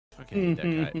fucking hate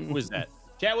that guy. Who is that?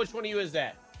 Chat, which one of you is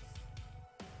that?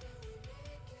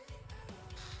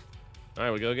 All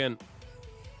right, we go again.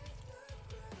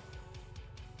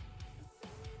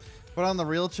 But on the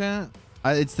real chat,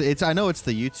 I know it's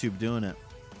the YouTube doing it.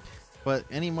 But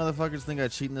any motherfuckers think I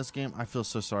cheat in this game, I feel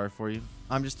so sorry for you.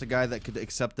 I'm just a guy that could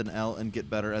accept an L and get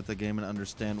better at the game and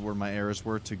understand where my errors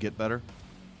were to get better.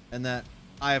 And that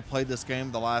I have played this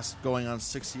game the last going on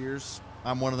 6 years.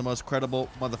 I'm one of the most credible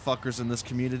motherfuckers in this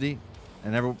community.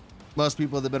 And most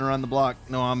people that have been around the block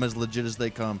know I'm as legit as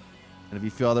they come. And if you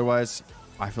feel otherwise,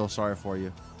 I feel sorry for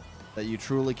you. That you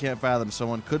truly can't fathom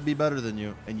someone could be better than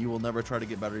you, and you will never try to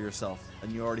get better yourself.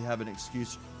 And you already have an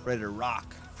excuse ready to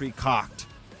rock, pre-cocked.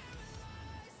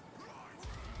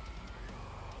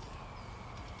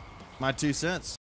 My 2 cents.